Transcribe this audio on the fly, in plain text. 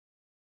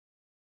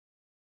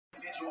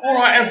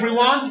Alright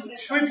everyone,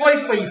 should we play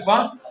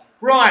FIFA?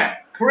 Right,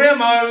 career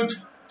mode.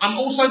 I'm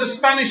also the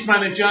Spanish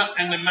manager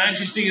and the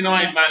Manchester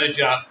United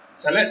manager.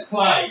 So let's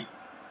play.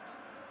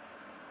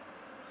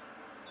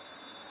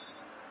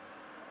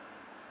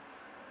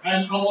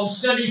 And I'm on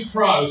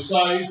semi-pro,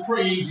 so it's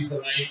pretty easy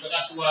for me, but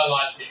that's the way I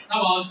like it.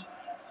 Come on.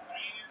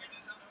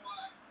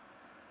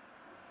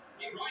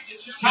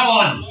 Come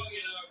on.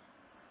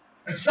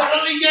 And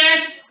suddenly,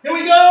 yes, here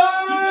we go.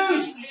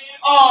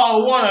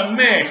 Oh, what a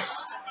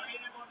miss.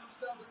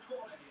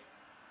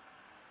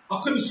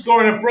 I couldn't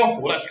score in a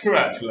brothel, that's true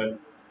actually.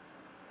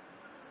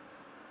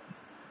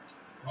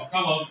 Oh,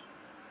 come on.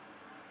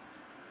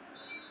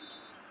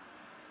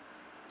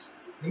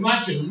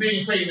 Imagine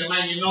me being the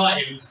Man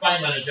United and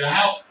Spain manager,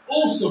 how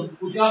awesome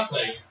would that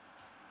be?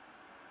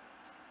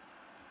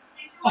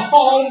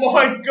 Oh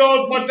my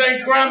God, my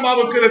dang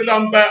grandmother could have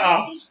done better.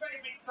 Yeah,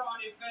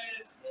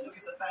 look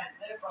at the fans,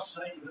 they're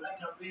frustrated, but they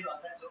don't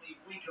realise that's on his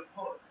weaker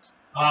foot.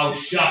 Oh,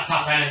 shut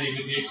up, Andy,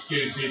 with the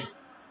excuses.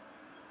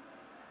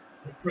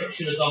 The prick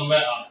should have done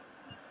better.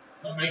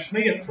 That makes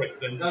me a prick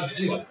then, doesn't it?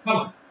 Anyway, come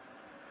on.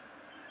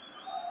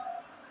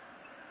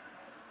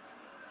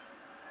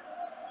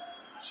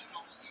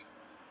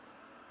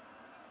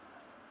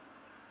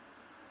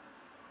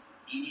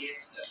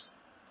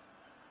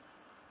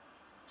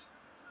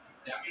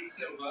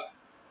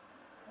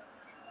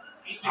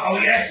 Oh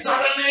yes,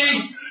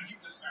 suddenly!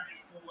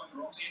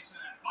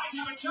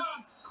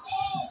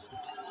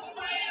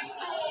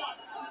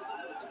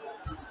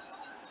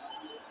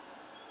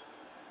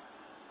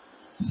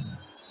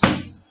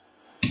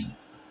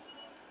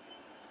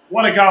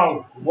 What a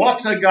goal!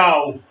 What a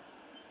goal!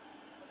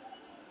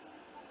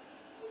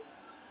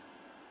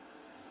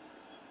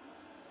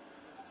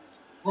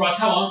 Right,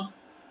 come on.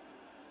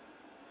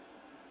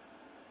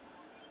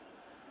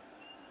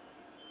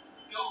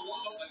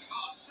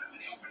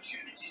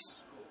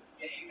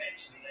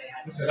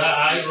 Look at that,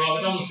 eh? Right,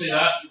 I don't want to see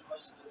that.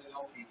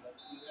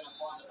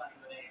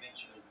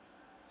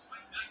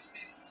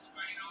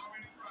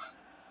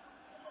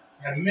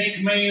 And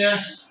Mick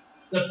Minas,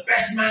 the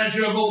best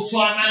manager of all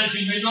time,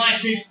 managing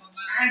United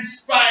and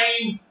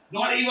Spain.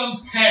 Not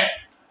even Pep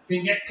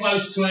can get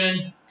close to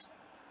him.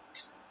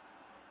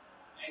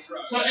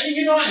 So, any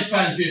United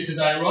fans here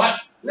today, right?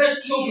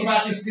 Let's talk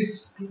about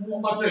this.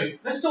 What am I doing?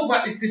 Let's talk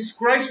about this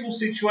disgraceful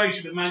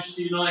situation at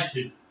Manchester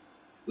United.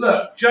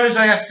 Look, Jose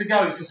has to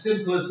go. It's as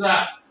simple as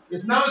that.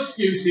 There's no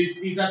excuses.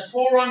 He's had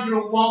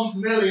 $401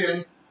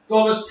 million,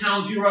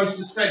 pounds, euros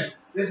to spend.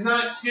 There's no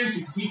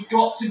excuses. He's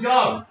got to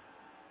go.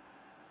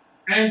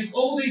 And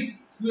all these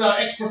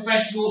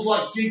ex-professionals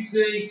like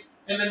Giggsy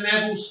and the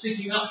Neville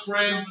sticking up for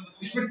him,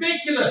 it's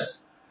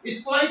ridiculous.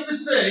 It's plain to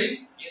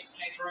see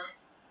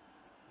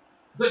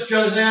that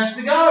Jose has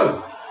to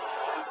go.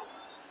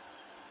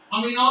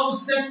 I mean, I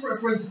was desperate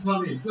for him to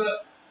come in,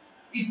 but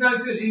he's no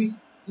good.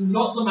 He's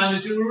not the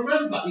manager we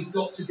remember. He's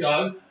got to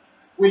go.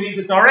 We need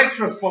a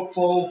director of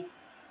football,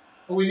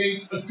 and we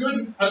need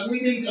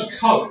a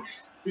coach,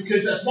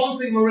 because that's one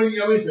thing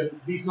Mourinho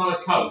isn't. He's not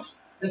a coach.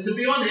 And to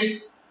be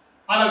honest,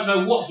 I don't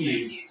know what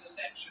he is.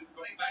 Interception,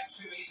 got it back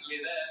too easily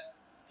there.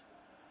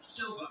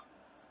 Silva.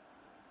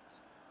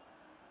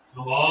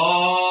 Come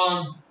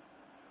on.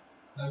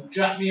 Don't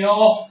jack me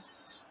off.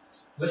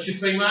 Unless you're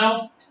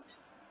female.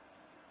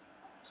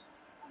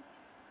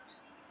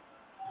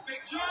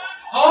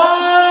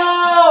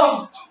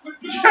 Oh!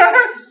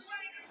 Yes!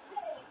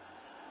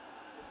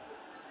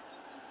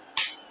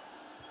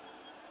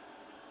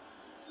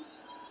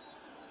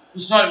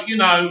 So, you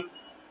know,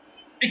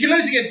 if you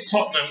lose against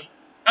Tottenham,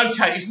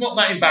 okay, it's not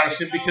that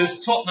embarrassing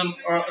because Tottenham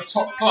are a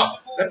top club.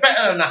 They're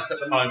better than us at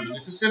the moment.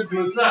 It's as simple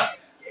as that.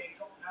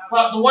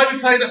 But the way we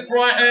played at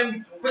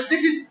Brighton, but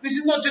this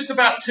is not just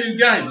about 2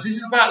 games. This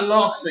is about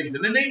last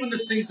season and even the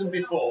season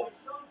before.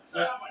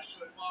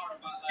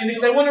 And if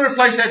they want to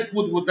replace Ed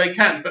Woodward, they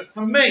can. But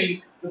for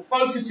me, the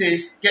focus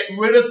is get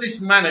rid of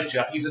this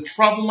manager. He's a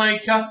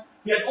troublemaker.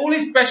 He had all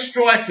his best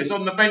strikers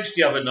on the bench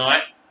the other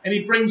night, and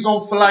he brings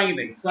on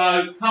Fellaini.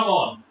 So, come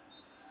on.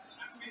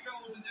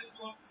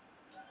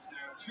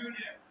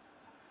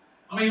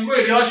 I mean,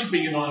 really, I should be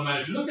United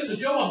manager. Look at the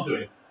job I'm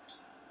doing.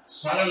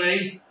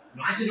 Suddenly,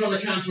 United on the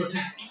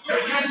counter-attack.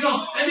 Eric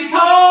Cantona, and he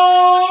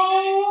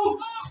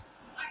goes!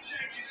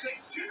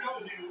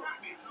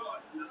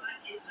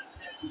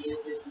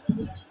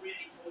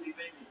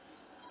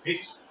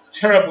 It's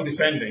terrible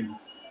defending.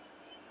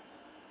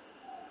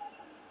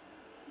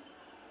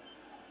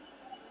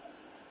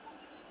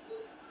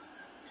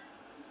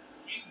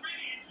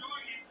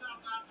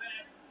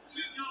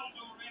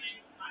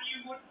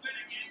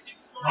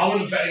 I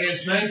wouldn't bet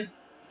against me.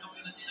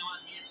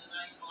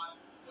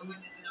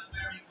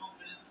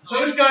 So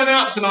who's going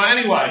out tonight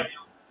anyway?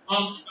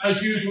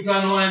 As usual,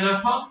 going Iron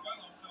Napa.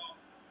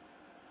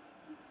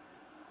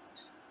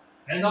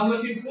 And I'm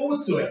looking forward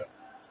to it.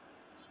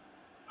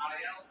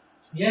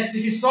 Yes,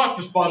 this is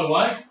Cyprus, by the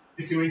way,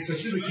 if you're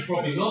interested, which you're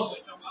probably not.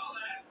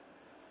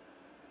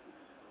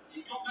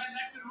 He's got men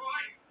left and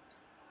right.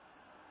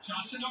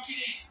 Chance to knock it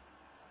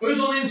in. Who's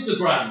on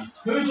Instagram?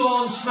 Who's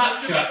on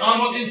Snapchat?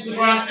 I'm on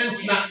Instagram and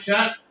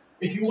Snapchat.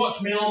 If you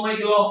watch me, I'll make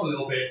you laugh a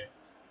little bit.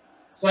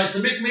 So it's the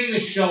Mick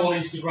Meanest Show on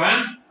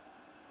Instagram.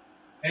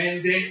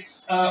 And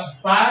it's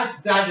Bad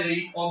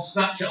Daddy on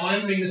Snapchat. I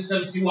am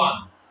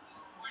Meanest71.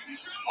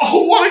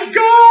 Oh, what a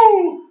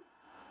goal!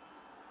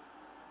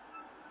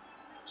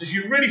 So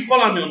you really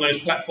follow me on those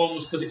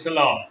platforms because it's a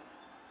laugh.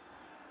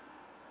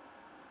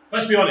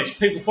 Let's be honest,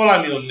 people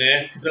follow me on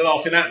there because they're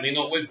laughing at me,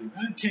 not with me.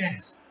 Who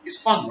cares?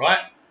 It's fun, right?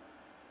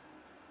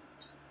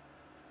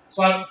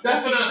 So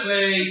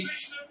definitely,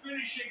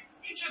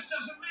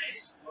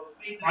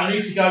 I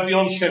need to go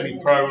beyond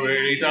semi-pro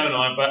really, don't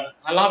I? But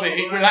I love it.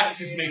 It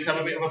relaxes me to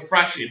have a bit of a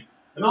thrashing.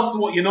 And after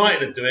what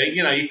United are doing,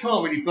 you know, you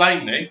can't really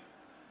blame me.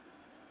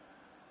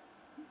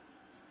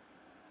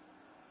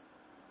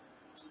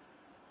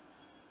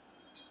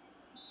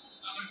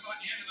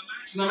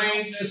 I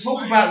mean, the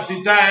talk about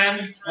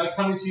Zidane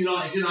coming to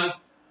United, you know,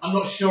 I'm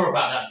not sure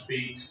about that, to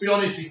be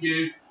honest with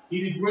you.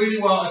 He did really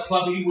well at a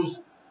club he was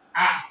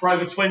at for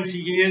over 20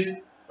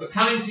 years, but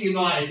coming to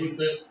United with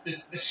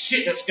the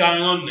shit that's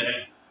going on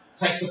there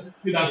takes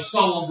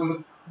someone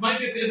with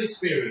maybe a bit of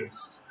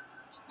experience.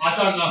 I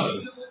don't know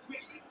who.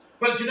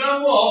 But do you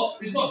know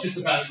what? It's not just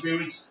about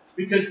experience,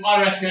 because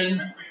I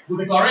reckon with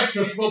the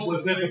director of football,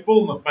 with the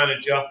Bournemouth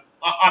manager,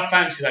 I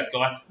fancy that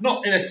guy.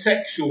 Not in a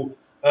sexual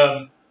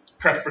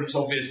preference,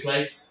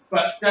 obviously,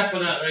 but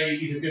definitely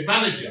he's a good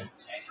manager.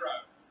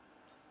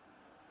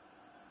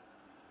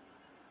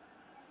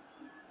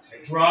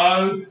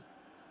 Pedro.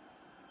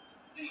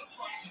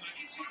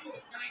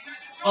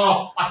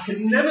 Oh, I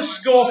can never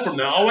score from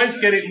that. I always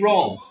get it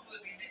wrong.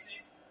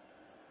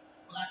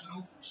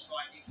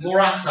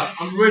 Morata.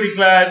 I'm really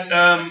glad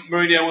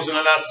Mourinho wasn't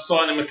allowed to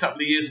sign him a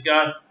couple of years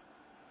ago.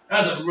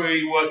 Hasn't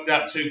really worked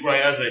out too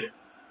great, has it?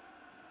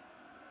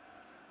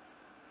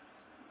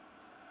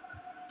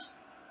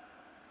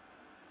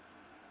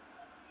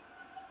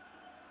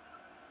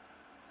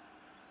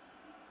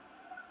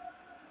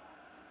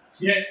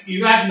 Yeah,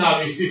 you have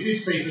noticed this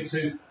is FIFA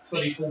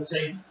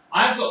 2014.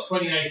 I've got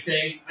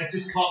 2018. I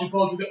just can't be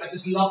bothered with it. I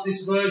just love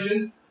this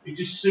version. It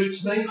just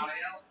suits me.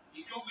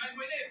 He's got men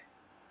with him.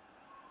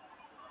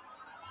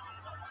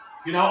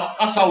 You know,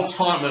 us old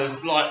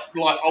timers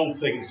like old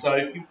things, so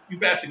you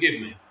better forgive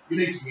me. You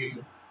need to forgive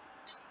me.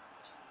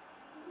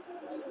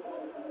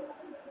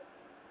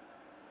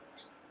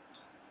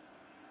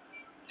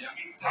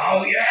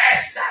 Oh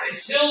yes, David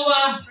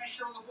Silva.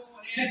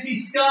 City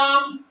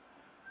scum.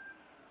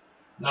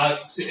 No,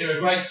 City are a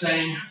great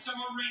team.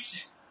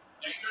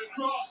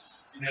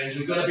 And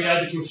we've got to be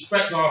able to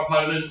respect our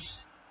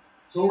opponents.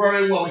 It's all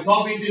very well. We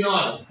can't be in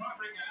denial.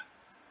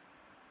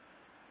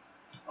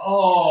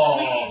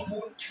 Oh.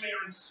 Important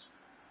clearance.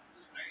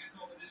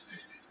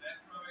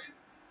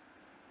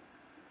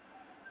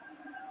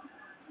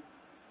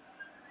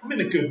 I'm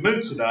in a good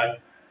mood today.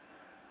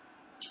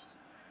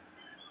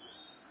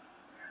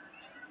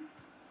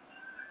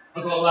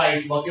 I got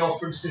laid, my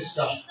girlfriend's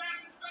sister.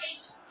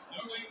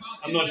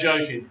 I'm not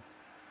joking.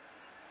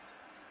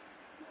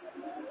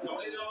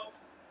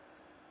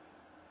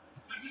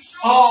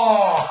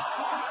 Oh!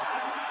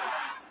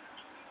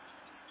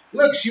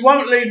 Look, she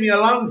won't leave me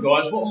alone,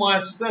 guys. What am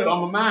I to do?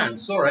 I'm a man,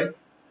 sorry.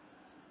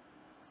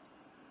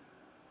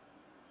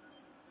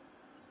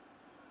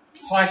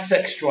 High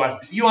sex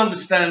drive. You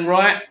understand,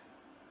 right?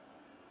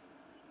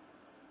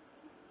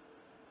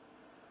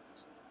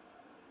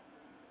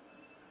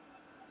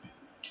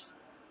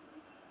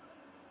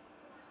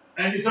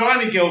 And if there are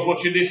any girls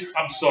watching this,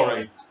 I'm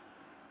sorry.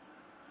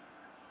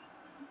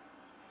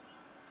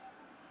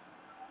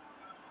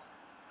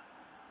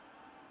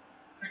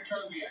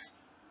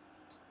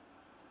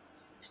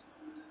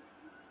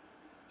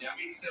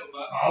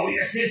 Oh,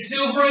 yes, it's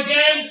Silver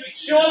again.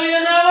 Surely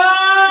another.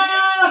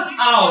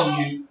 Oh,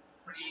 you.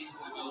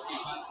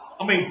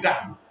 I mean,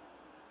 damn.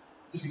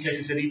 Just in case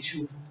he said he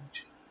children.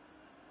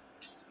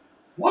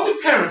 Why do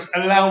parents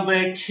allow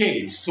their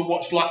kids to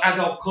watch like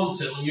adult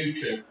content on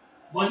YouTube?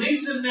 My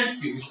niece and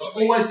nephews have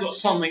always got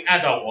something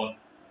adult on,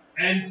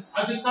 and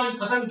I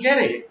don't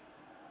get it.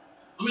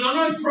 I mean, I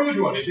know prude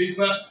or anything,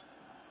 but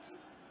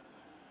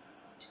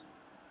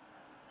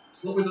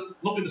not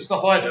with the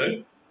stuff I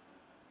do.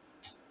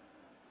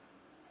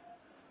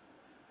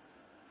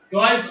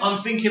 Guys, I'm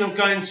thinking of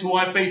going to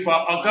Ibiza.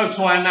 I'll go to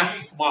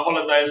Ibiza for my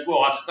holiday as well.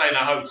 I stay in a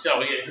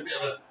hotel. Yeah, it's a bit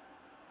of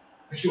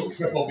a short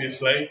trip,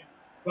 obviously.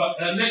 But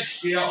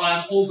next year,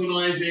 I'm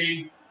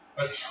organising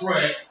a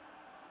trip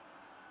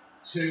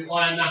to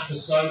Ibiza.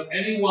 So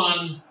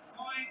anyone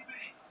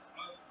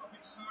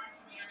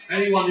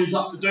who's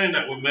up for doing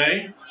that with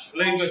me,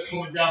 leave a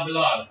comment down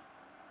below.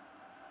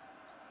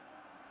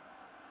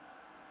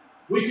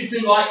 We could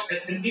do like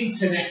an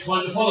internet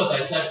kind of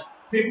holiday. So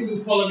people who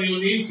follow me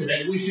on the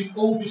internet, we should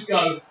all just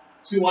go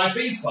to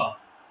Ibiza.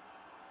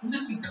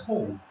 Wouldn't that be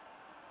cool?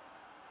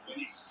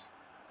 You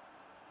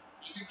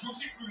can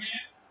cross it from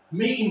here.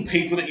 Meeting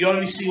people that you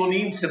only see on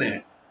the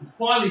internet. And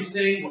finally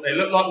seeing what they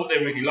look like, what they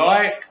really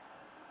like.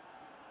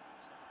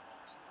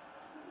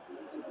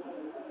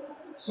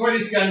 Sorry,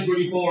 this game's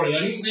really boring. I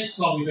think next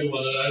time we do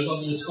one of those,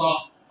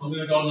 I'm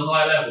going to go on the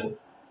high level.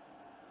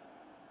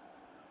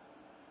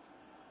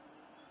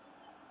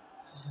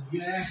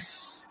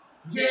 Yes!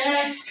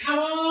 Yes! Come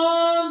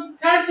on!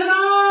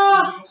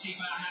 Cantona!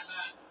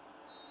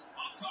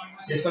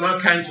 Yes, I know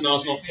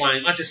Cantona's not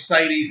playing. I just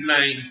say these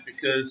names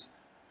because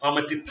I'm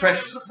a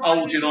depressed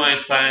old United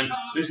fan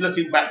who's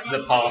looking back to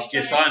the past.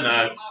 Yes, I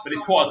know. But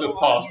it's quite a good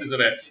past, isn't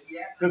it?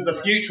 Because the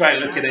future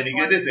ain't looking any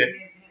good, is it?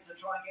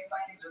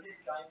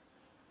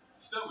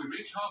 So we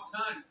reach half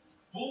time.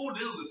 4-0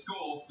 the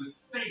score with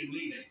Spain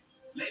leading.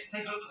 Let's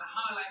take a look at the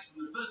highlights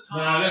from the first half.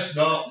 No, let's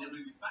not.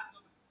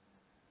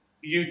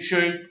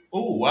 YouTube.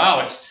 Oh,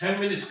 wow, it's 10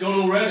 minutes gone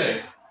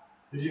already.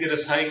 This is going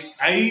to take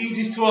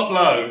ages to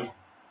upload.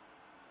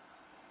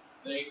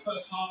 The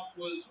first half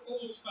was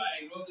all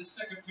Spain, while the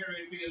second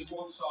period feels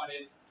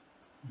one-sided.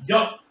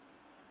 Yup.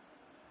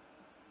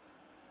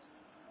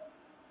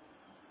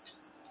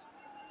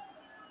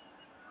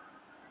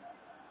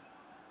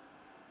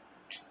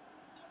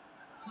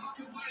 Can't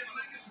complain about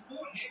lack of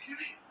support here, can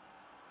he?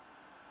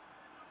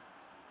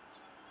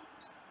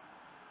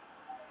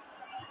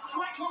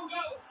 Strike on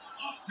goal.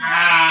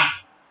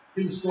 Ah,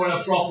 didn't score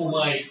a brothel,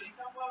 mate. He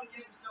done well to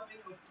get himself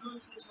into a good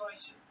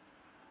situation.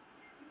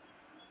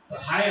 De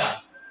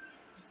Gea.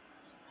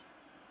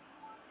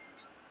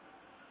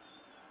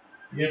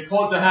 Yeah,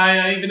 Pod De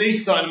Gea, even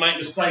he's starting to make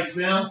mistakes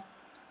now.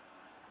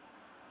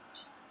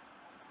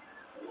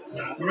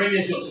 No,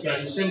 Mourinho's got to go.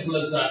 It's as simple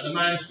as that. The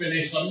man's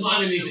finished. I'm not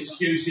having these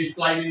excuses,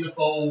 blaming the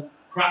ball,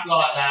 crap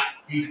like that.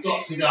 He's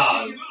got to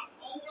go.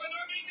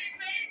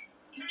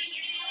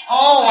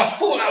 Oh, I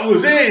thought that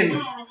was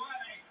in.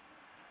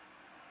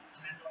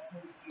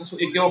 That's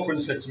what your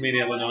girlfriend said to me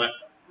the other night.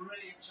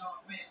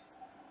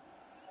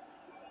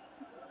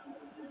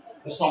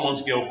 Or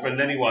someone's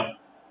girlfriend, anyway.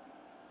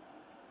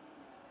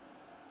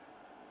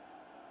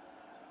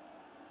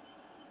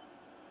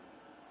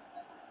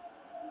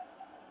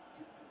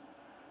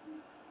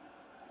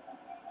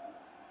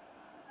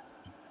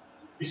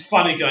 It's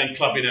funny going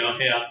clubbing out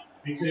here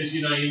because,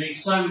 you know, you meet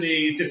so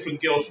many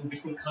different girls from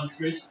different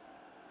countries.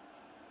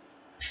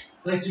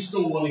 They just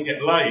all want to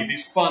get laid.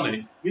 It's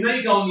funny. You know,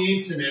 you go on the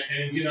internet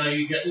and, you know,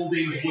 you get all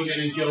these women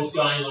and girls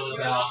going on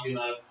about, you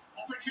know,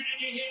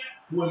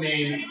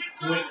 women,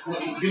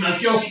 you know,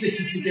 girls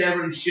sticking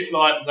together and shit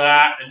like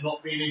that and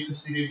not being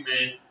interested in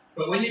men.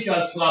 But when you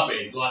go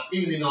clubbing, like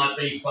even in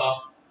Ibiza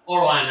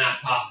or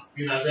Napa,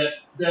 you know,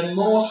 they're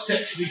more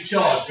sexually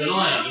charged than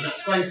I am, and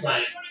that's the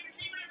same.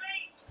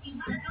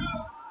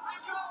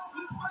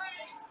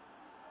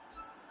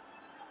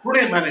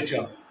 Brilliant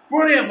manager.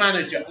 Brilliant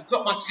manager. I've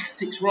got my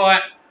tactics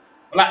right.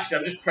 Well, actually,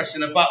 I'm just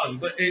pressing a button,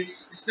 but it's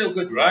still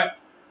good, right?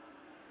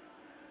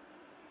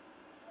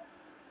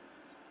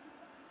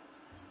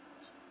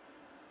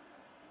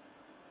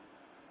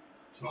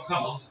 Oh,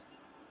 come on.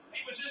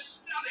 It was a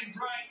stunning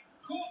break.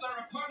 Caught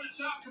their opponents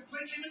out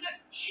completely with the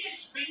sheer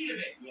speed of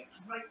it. Yeah,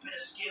 great bit of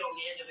skill on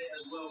the end of it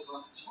as well,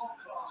 but top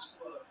class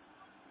work.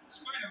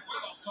 Spain are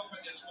well on top of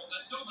this one.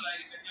 They're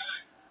dominating the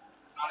game.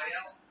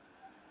 Ariel.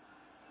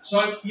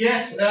 So,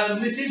 yes,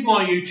 this is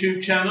my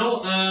YouTube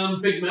channel,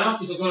 Big Mouth,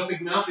 because I've got a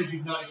big mouth, as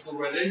you've noticed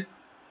already.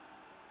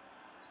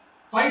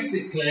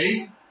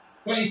 Basically,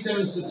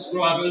 27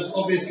 subscribers,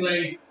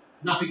 obviously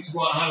nothing to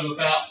write home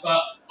about,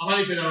 but I've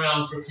only been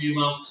around for a few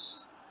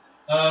months.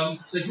 So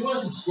if you want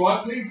to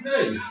subscribe, please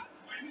do.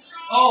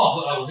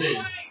 Oh, I thought that was in.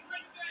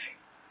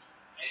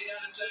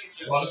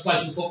 Right, let's play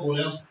some football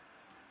now.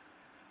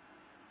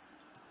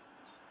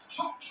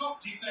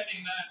 Top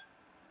defending there.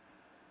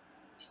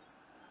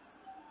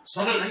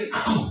 Suddenly,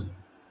 oh,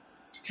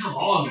 come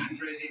on.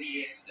 Andres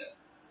Iniesta.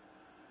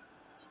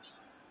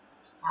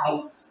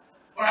 Oh,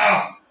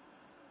 ah.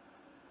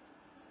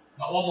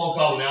 Got one more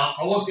goal now.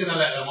 I was going to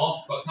let them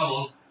off, but come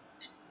on.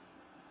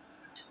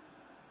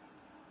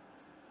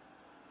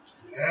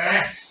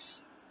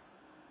 Yes.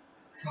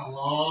 Come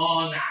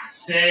on.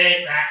 That's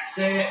it. That's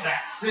it.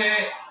 That's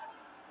it.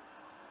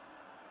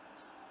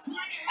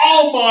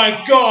 Oh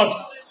my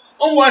God.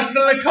 Almost a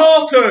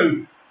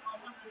Lukaku.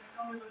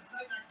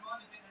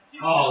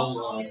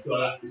 Oh my God,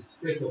 that's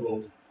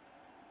despicable.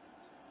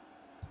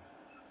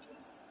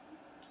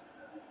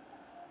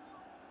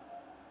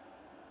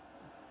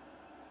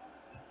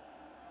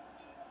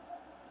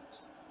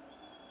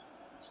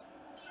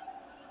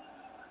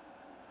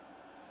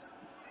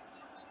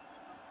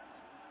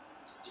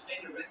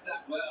 Defender read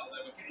that well.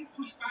 They were getting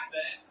pushed back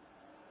there.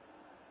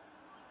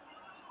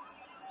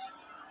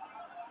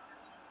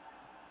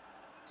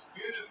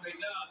 Beautifully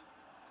done.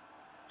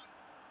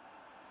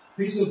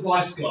 Piece of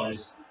advice,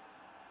 guys.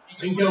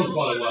 And girls,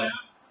 by the way.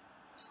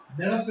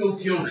 Never feel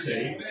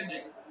guilty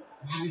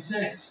for having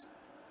sex.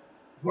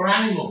 We're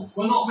animals.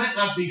 We're not meant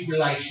to have these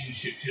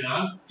relationships, you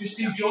know. Just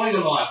enjoy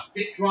your life.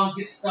 Get drunk,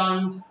 get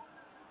stoned,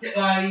 get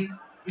laid,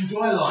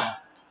 enjoy life.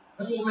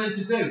 That's what we're meant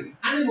to do.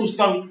 Animals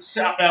don't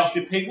set up house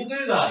with people,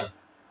 do they?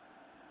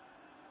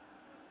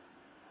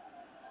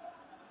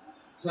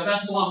 So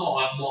that's my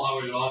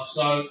motto in life.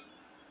 So,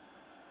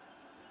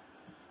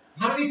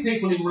 how many only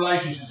people in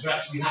relationships are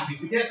actually happy.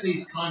 Forget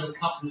these kind of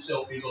couple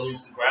selfies on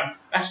Instagram.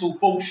 That's all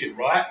bullshit,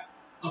 right?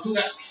 I'm talking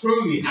about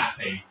truly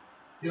happy.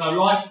 You know,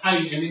 life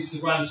ain't an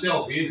Instagram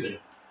selfie, is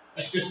it?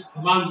 That's just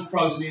a moment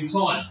frozen in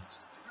time.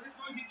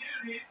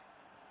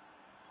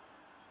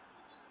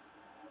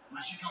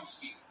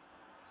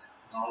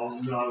 Oh,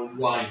 no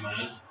way, man.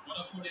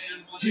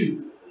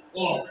 You.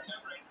 Oh.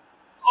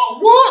 Oh,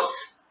 what?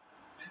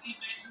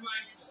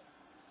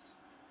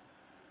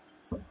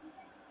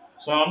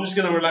 So I'm just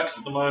going to relax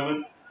at the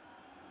moment.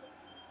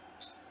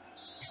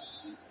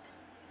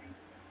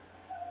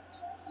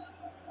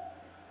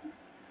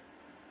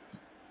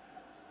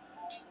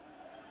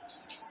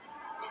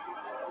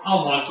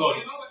 Oh my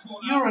God,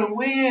 you're a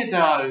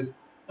weirdo.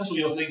 That's what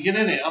you're thinking,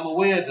 isn't it? I'm a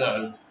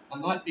weirdo. I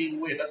like being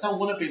weird. I don't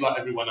want to be like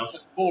everyone else.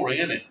 That's boring,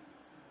 isn't it?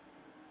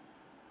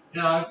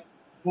 You know,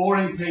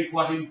 boring people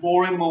having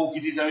boring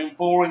mortgages, having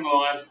boring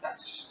lives.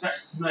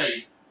 That's to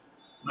me.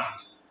 No.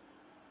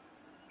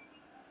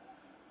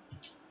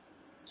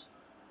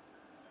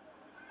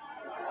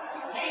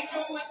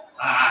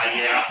 Ah,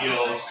 yeah, up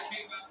yours.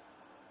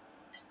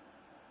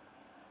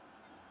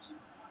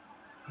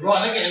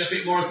 Right, they're getting a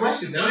bit more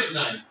aggressive now, aren't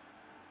they?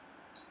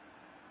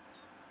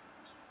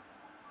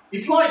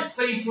 It's like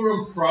FIFA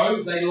and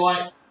Pro. They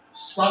like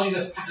study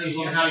the patterns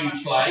on how you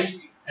play,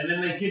 and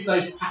then they give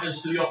those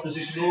patterns to the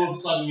opposition. All of a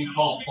sudden, you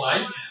can't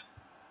play.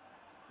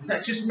 Is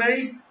that just me?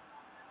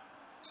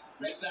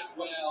 Read that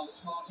well,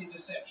 smart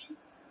interception.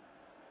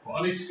 Right,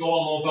 I need to score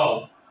one more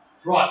goal.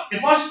 Right,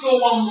 if I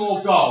score one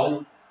more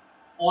goal,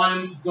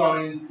 I'm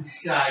going to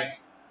shag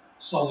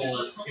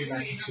someone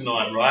in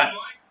tonight, right?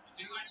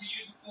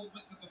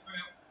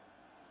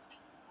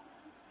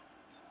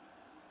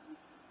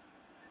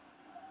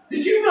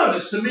 Did you know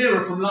that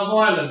Samira from Love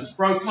Island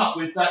broke up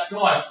with that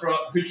guy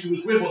who she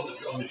was with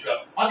on the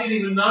show? I didn't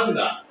even know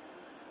that.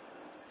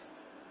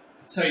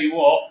 I'll tell you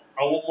what,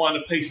 I won't mind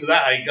a piece of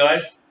that, eh,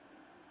 guys?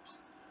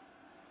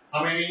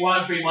 I mean, it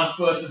won't be my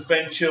first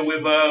adventure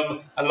with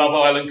a Love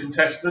Island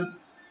contestant.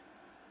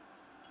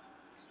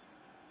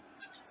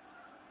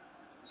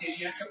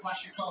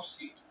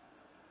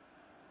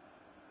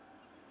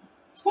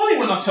 It's funny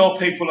when I tell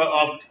people that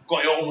I've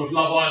got it on with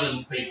Love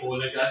Island people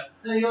and they go,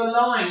 no, you're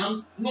lying.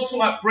 I'm not talking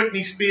about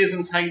Britney Spears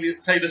and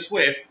Taylor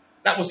Swift.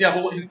 That was the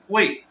other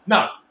week.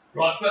 No.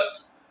 Right,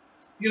 but,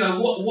 you know,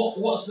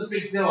 what's the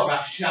big deal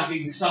about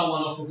shagging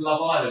someone off of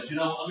Love Island? Do you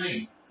know what I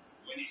mean?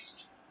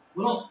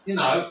 We're not, you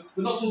know,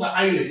 we're not talking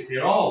about A-list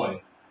here, are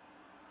we?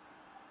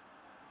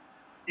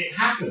 It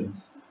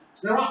happens.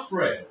 They're up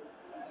for it.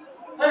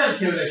 They don't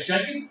care if they're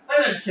shagging.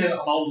 They don't care that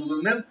I'm older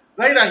than them.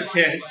 They don't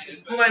care.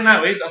 All they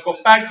know is I've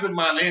got bags of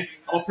money.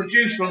 I'm a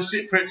producer on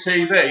Cypriot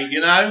TV,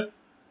 you know.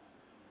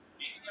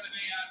 It's going to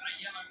be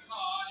a yellow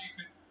card. You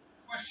could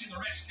question the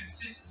ref's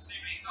consistency,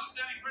 but he's not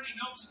standing for any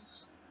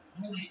nonsense.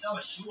 Normally so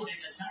assured in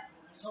the tackle.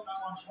 If he got that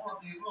one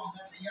horribly wrong,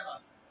 that's a yellow.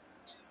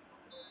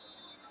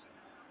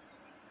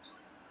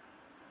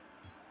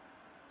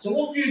 So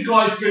what do you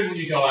guys drink when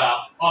you go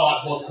out? I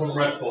like vodka and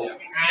Red Bull.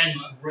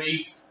 And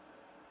Reef.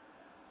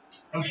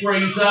 And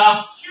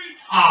Breezer.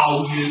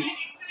 Oh, you...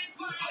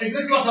 It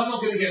looks like I'm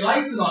not going to get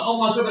laid tonight. Oh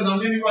my God, and I'm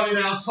nearly running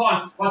out of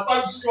time. If I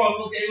don't score, I'm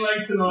not getting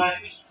laid tonight.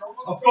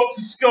 I've got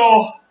to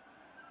score.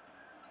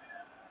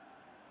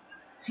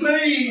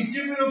 Please,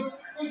 give me the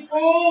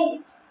football.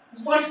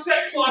 It's my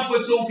sex life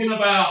we're talking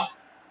about.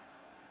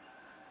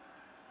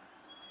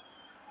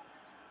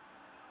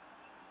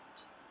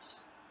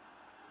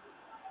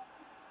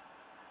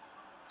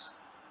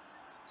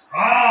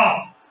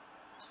 Ah!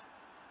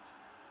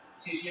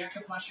 It is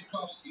Jakub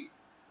Blaszczykowski.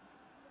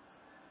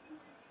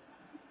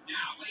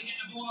 Now, will he get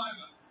the ball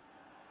over?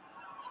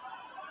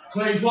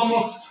 Please, one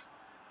more.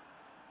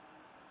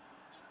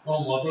 Oh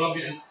my God, I'm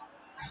getting...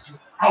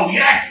 Oh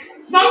yes!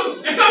 No,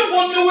 I don't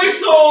want the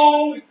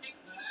whistle!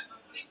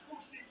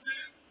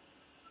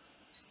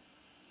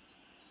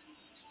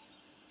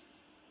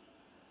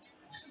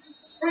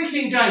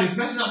 Freaking game is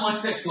messing up my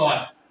sex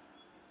life.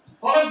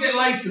 If I don't get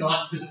laid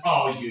tonight, because...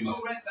 Oh, you...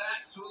 Who read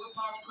that? Saw the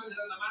pass quicker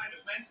than the man it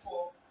was meant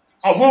for.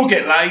 I will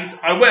get laid.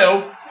 I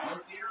will.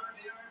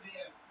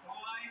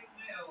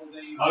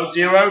 Oh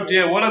dear, oh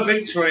dear, what a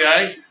victory,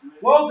 eh?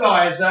 Well,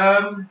 guys,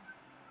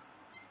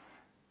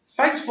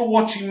 thanks for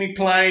watching me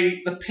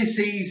play the piss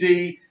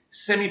easy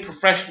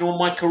semi-professional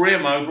my career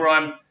mode where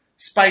I'm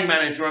Spain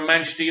manager and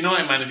Manchester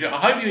United manager. I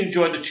hope you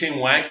enjoyed the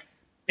chinwag.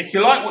 If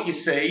you like what you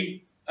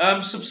see,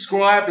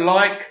 subscribe,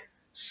 like,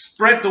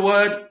 spread the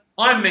word.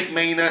 I'm Mick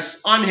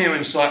Menas, I'm here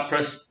in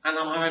Cyprus, and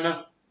I'm having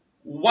a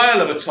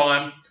whale of a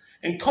time.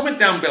 And comment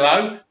down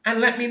below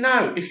and let me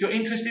know if you're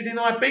interested in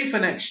IB for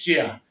next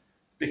year.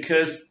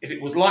 Because if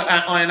it was like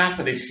that Iron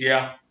Apple this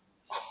year,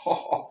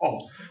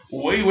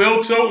 we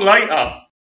will talk later.